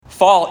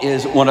Fall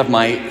is one of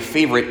my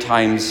favorite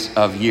times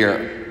of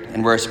year,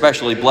 and we're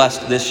especially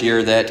blessed this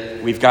year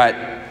that we've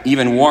got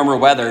even warmer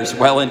weathers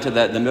well into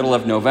the middle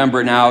of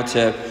November now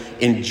to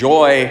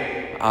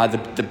enjoy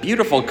the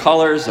beautiful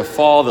colors of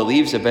fall. The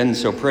leaves have been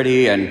so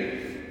pretty, and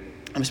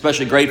I'm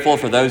especially grateful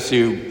for those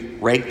who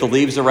rake the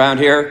leaves around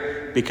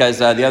here, because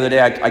the other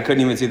day I couldn't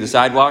even see the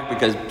sidewalk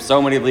because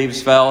so many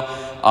leaves fell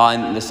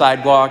on the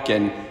sidewalk.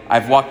 And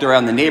I've walked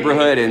around the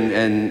neighborhood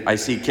and I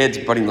see kids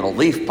putting little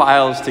leaf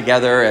piles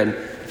together, and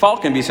fall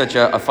can be such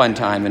a fun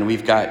time. And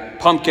we've got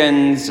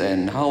pumpkins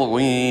and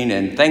Halloween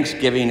and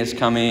Thanksgiving is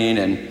coming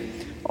and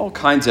all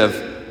kinds of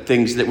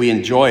things that we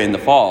enjoy in the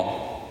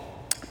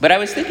fall. But I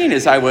was thinking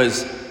as I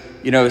was,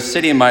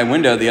 sitting in my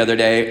window the other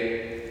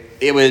day,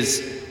 it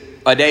was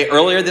a day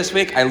earlier this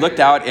week, I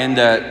looked out and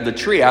the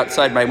tree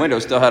outside my window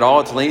still had all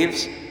its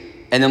leaves.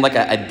 And then like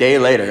a day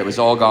later, it was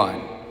all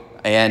gone.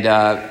 And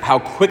how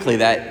quickly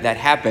that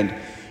happened.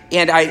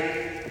 And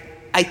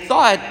I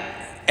thought,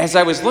 as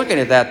I was looking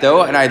at that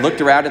though, and I looked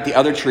around at the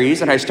other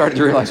trees and I started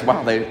to realize,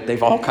 wow,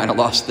 they've all kind of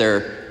lost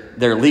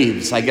their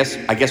leaves. I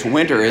guess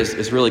winter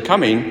is really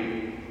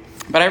coming.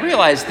 But I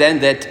realized then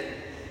that,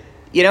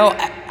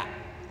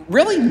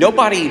 really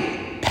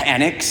nobody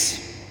panics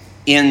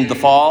in the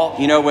fall,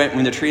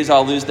 when the trees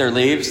all lose their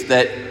leaves,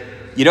 that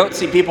you don't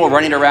see people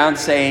running around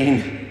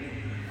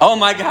saying, oh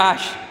my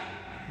gosh,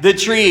 the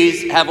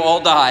trees have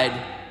all died.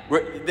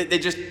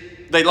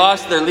 They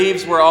lost their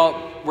leaves,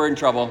 we're in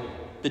trouble.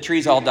 The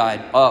trees all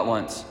died all at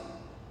once.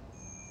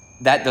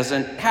 That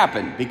doesn't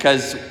happen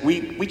because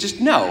we just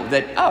know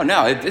that, oh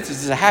no, this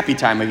is a happy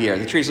time of year.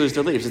 The trees lose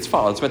their leaves, it's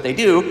fall, it's what they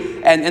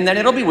do. And then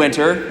it'll be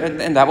winter,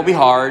 and that will be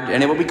hard,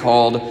 and it will be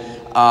cold.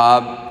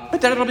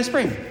 But then it'll be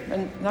spring,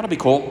 and that'll be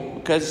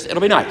cool because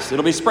it'll be nice.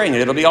 It'll be spring,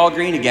 and it'll be all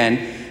green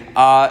again.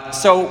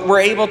 So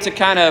we're able to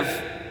kind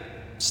of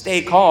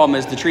stay calm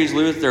as the trees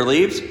lose their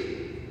leaves.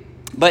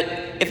 But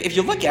if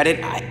you look at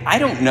it, I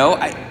don't know.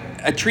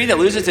 A tree that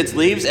loses its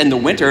leaves in the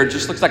winter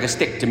just looks like a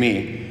stick to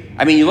me.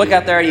 I mean, you look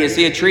out there and you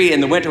see a tree in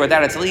the winter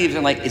without its leaves,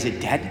 and is it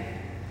dead?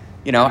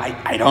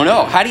 I don't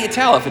know. How do you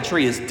tell if a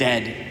tree is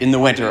dead in the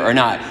winter or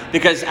not?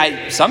 Because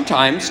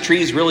sometimes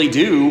trees really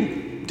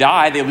do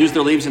die. They lose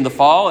their leaves in the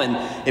fall, and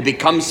it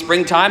becomes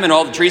springtime, and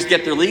all the trees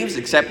get their leaves,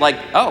 except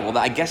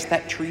I guess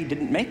that tree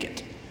didn't make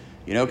it,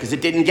 because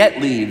it didn't get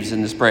leaves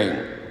in the spring.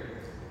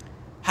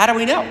 How do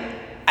we know?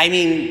 I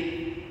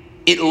mean,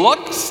 it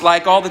looks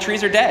like all the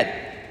trees are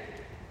dead.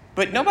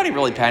 But nobody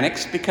really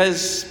panics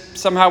because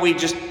somehow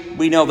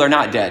we know they're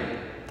not dead.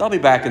 They'll be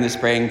back in the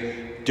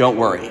spring. Don't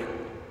worry.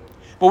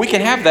 Well, we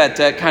can have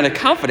that kind of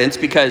confidence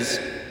because,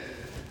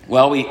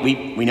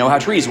 we know how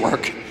trees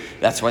work.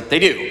 That's what they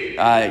do.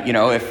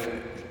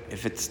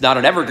 If it's not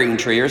an evergreen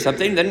tree or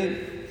something,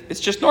 then it's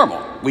just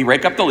normal. We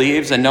rake up the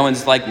leaves and no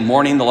one's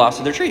mourning the loss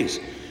of their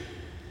trees.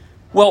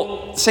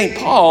 Well, St.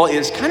 Paul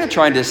is kind of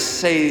trying to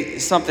say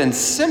something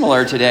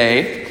similar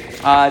today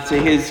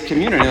to his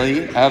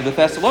community of the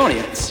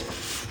Thessalonians.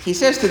 He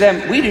says to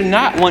them, we do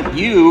not want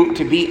you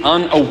to be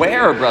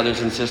unaware, brothers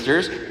and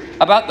sisters,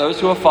 about those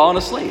who have fallen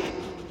asleep.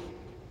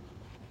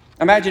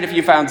 Imagine if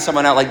you found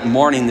someone out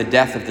mourning the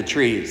death of the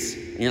trees.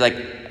 And you're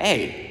like,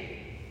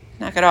 hey,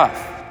 knock it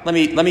off. Let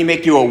me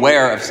make you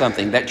aware of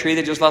something. That tree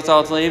that just lost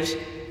all its leaves,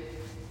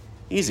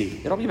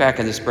 easy. It'll be back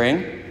in the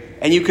spring.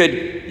 And you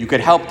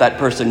could help that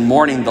person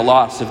mourning the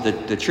loss of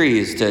the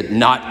trees to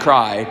not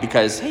cry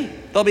because, hey,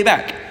 they'll be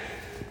back.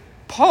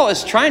 Paul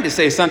is trying to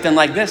say something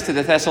like this to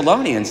the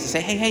Thessalonians, to say,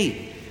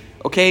 hey,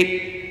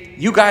 okay,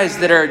 you guys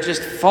that are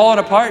just falling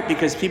apart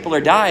because people are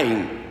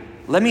dying,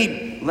 let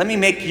me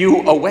make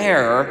you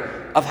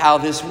aware of how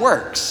this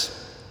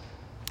works.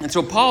 And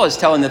so Paul is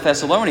telling the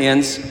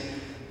Thessalonians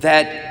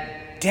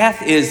that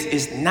death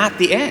is not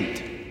the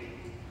end.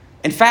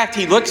 In fact,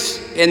 he looks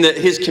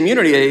his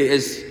community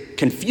is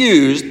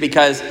confused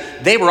because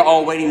they were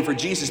all waiting for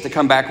Jesus to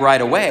come back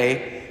right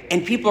away.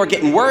 And people are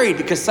getting worried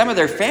because some of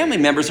their family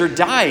members are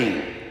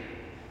dying.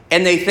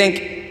 And they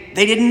think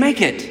they didn't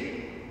make it.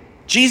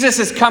 Jesus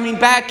is coming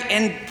back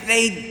and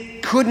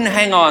they couldn't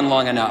hang on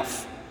long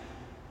enough.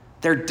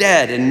 They're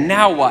dead, and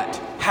now what?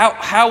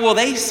 How will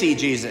they see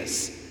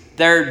Jesus?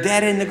 They're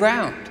dead in the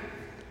ground.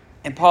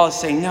 And Paul is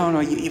saying, no,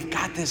 you've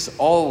got this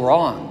all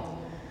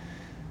wrong.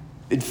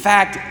 In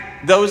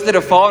fact, those that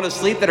have fallen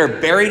asleep that are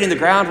buried in the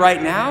ground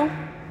right now,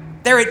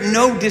 they're at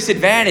no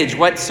disadvantage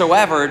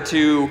whatsoever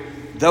to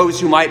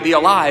those who might be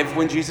alive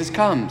when Jesus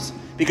comes.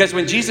 Because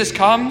when Jesus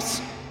comes,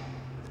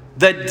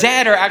 the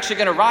dead are actually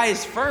going to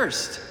rise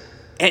first.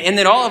 And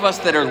then all of us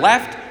that are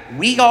left,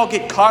 we all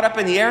get caught up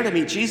in the air to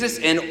meet Jesus,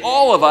 and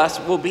all of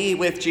us will be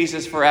with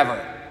Jesus forever.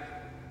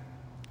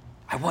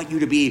 I want you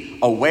to be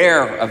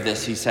aware of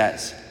this, he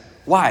says.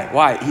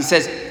 Why? He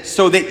says,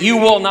 so that you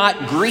will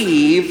not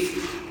grieve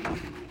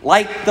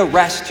like the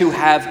rest who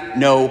have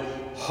no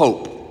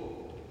hope.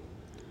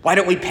 Why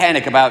don't we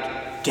panic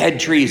about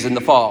dead trees in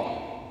the fall?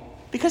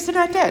 Because they're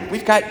not dead.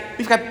 We've got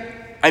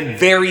a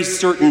very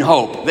certain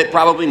hope that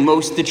probably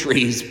most of the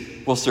trees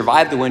will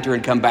survive the winter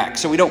and come back,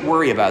 so we don't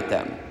worry about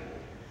them.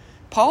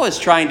 Paul is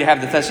trying to have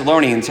the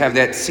Thessalonians have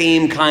that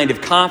same kind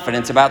of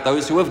confidence about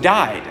those who have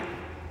died.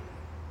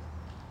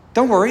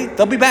 Don't worry,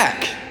 they'll be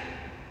back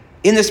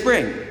in the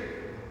spring.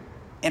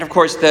 And of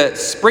course, the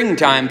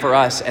springtime for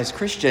us as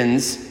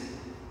Christians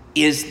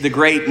is the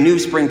great new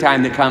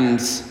springtime that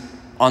comes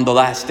on the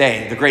last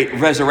day, the great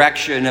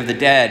resurrection of the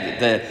dead,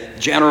 the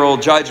general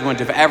judgment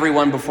of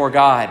everyone before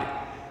God.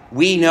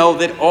 We know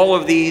that all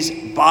of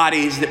these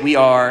bodies that we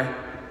are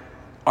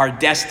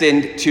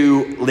destined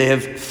to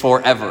live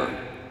forever.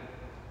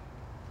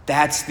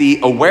 That's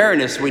the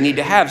awareness we need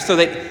to have, so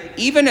that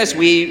even as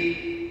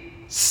we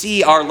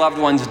see our loved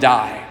ones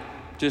die,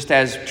 just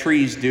as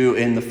trees do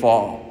in the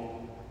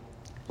fall,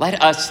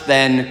 let us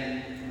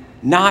then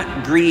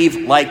not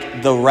grieve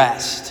like the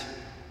rest.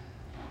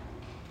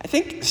 I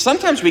think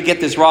sometimes we get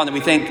this wrong, that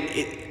we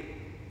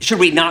think, should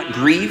we not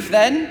grieve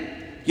then?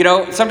 You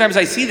know, sometimes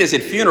I see this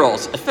at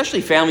funerals,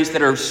 especially families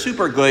that are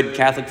super good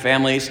Catholic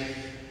families,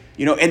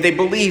 and they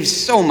believe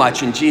so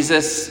much in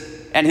Jesus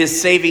and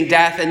his saving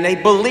death, and they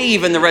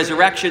believe in the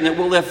resurrection that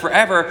we'll live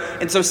forever.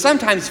 And so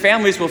sometimes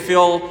families will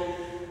feel,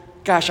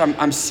 gosh,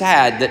 I'm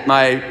sad that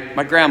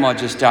my grandma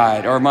just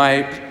died, or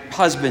my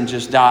husband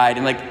just died.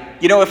 And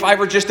if I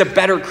were just a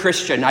better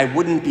Christian, I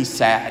wouldn't be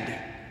sad.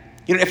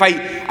 If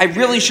I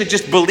really should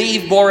just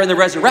believe more in the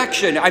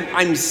resurrection,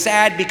 I'm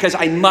sad because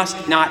I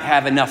must not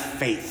have enough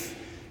faith.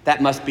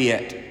 That must be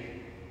it.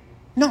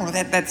 No,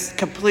 that's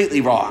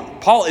completely wrong.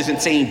 Paul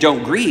isn't saying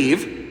don't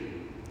grieve.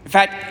 In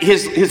fact,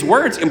 his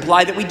words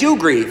imply that we do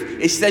grieve.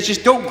 He says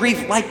just don't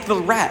grieve like the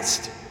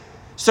rest.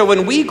 So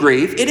when we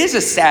grieve, it is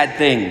a sad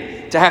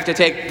thing to have to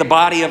take the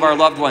body of our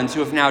loved ones who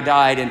have now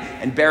died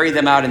and bury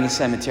them out in the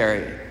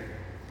cemetery.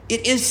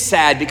 It is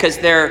sad because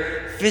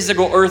their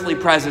physical earthly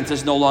presence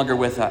is no longer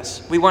with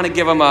us. We want to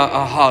give them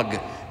a hug.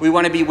 We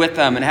want to be with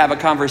them and have a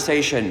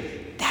conversation.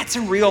 That's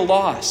a real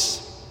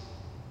loss.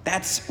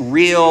 That's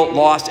real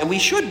loss, and we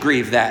should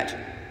grieve that.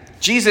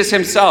 Jesus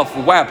himself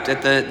wept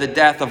at the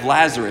death of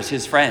Lazarus,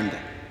 his friend.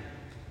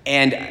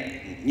 And,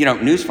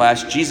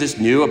 newsflash, Jesus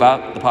knew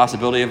about the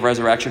possibility of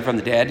resurrection from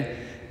the dead.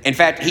 In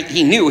fact,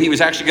 he knew he was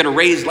actually going to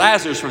raise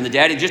Lazarus from the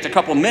dead in just a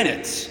couple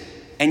minutes.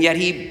 And yet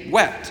he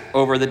wept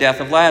over the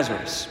death of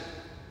Lazarus.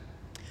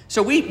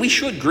 So we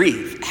should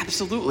grieve,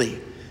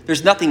 absolutely.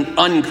 There's nothing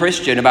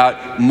un-Christian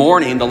about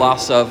mourning the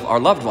loss of our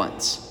loved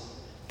ones.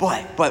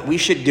 But we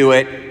should do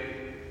it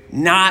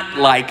not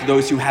like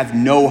those who have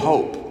no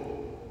hope.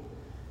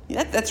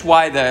 That's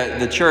why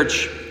the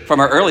church from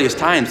our earliest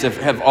times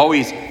have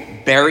always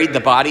buried the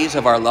bodies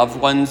of our loved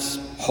ones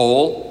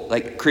whole.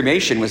 Like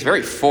cremation was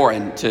very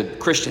foreign to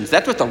Christians.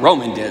 That's what the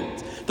Romans did.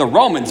 The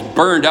Romans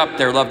burned up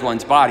their loved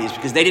ones' bodies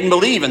because they didn't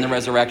believe in the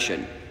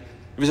resurrection.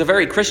 It was a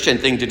very Christian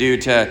thing to do,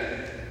 to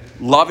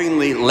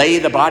lovingly lay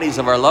the bodies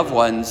of our loved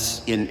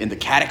ones in the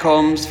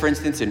catacombs, for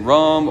instance, in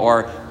Rome,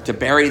 or to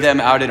bury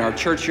them out in our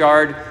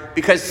churchyard.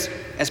 Because,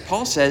 as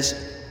Paul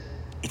says,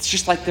 it's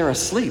just like they're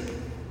asleep.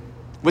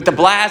 With the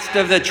blast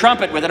of the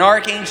trumpet, with an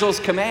archangel's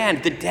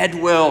command, the dead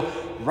will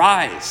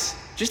rise,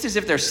 just as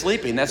if they're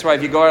sleeping. That's why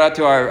if you go out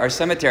to our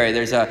cemetery,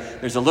 there's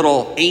a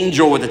little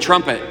angel with a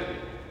trumpet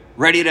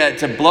ready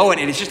to blow it,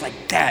 and it's just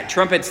like that.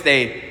 Trumpets,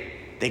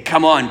 they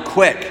come on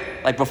quick,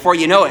 like before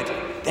you know it,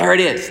 there it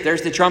is.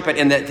 There's the trumpet,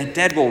 and the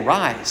dead will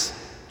rise,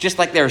 just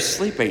like they're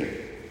sleeping.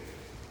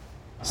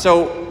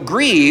 So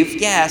grieve,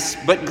 yes,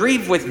 but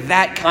grieve with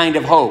that kind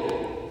of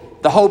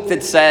hope. The hope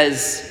that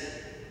says,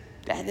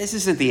 this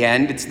isn't the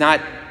end. It's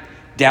not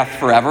death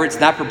forever. It's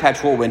not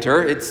perpetual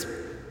winter. It's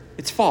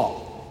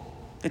fall.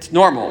 It's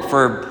normal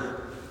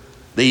for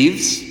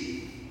leaves,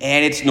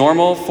 and it's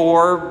normal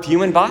for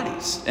human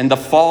bodies. And the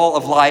fall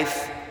of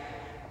life,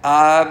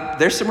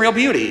 there's some real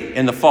beauty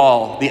in the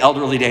fall, the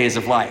elderly days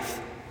of life.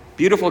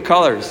 Beautiful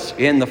colors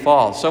in the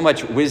fall. So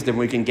much wisdom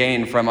we can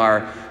gain from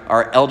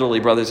our elderly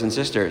brothers and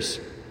sisters.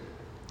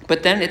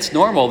 But then it's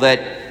normal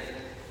that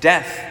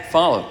death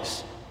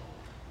follows.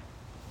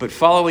 But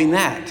following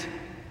that,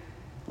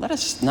 let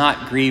us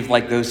not grieve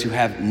like those who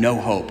have no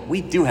hope.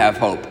 We do have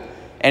hope.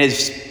 And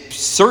as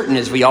certain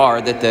as we are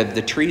that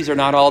the trees are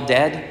not all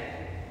dead,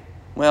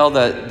 well,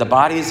 the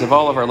bodies of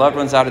all of our loved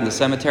ones out in the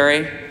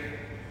cemetery,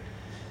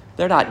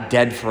 they're not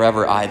dead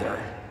forever either.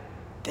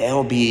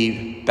 They'll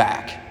be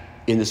back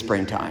in the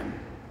springtime.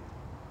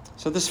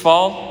 So this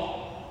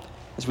fall,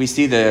 as we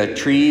see the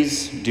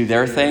trees do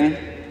their thing,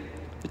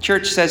 the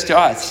church says to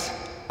us,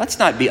 let's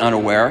not be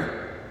unaware.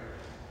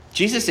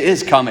 Jesus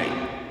is coming.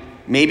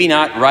 Maybe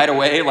not right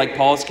away like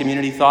Paul's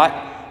community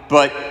thought,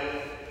 but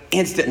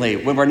instantly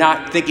when we're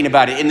not thinking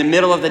about it, in the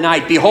middle of the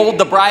night, behold,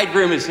 the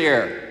bridegroom is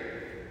here.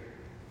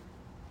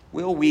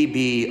 Will we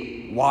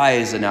be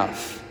wise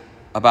enough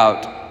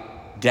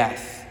about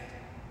death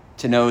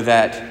to know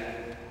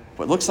that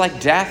what looks like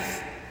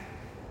death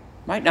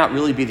might not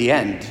really be the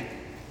end?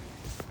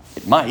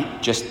 It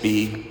might just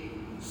be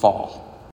fall.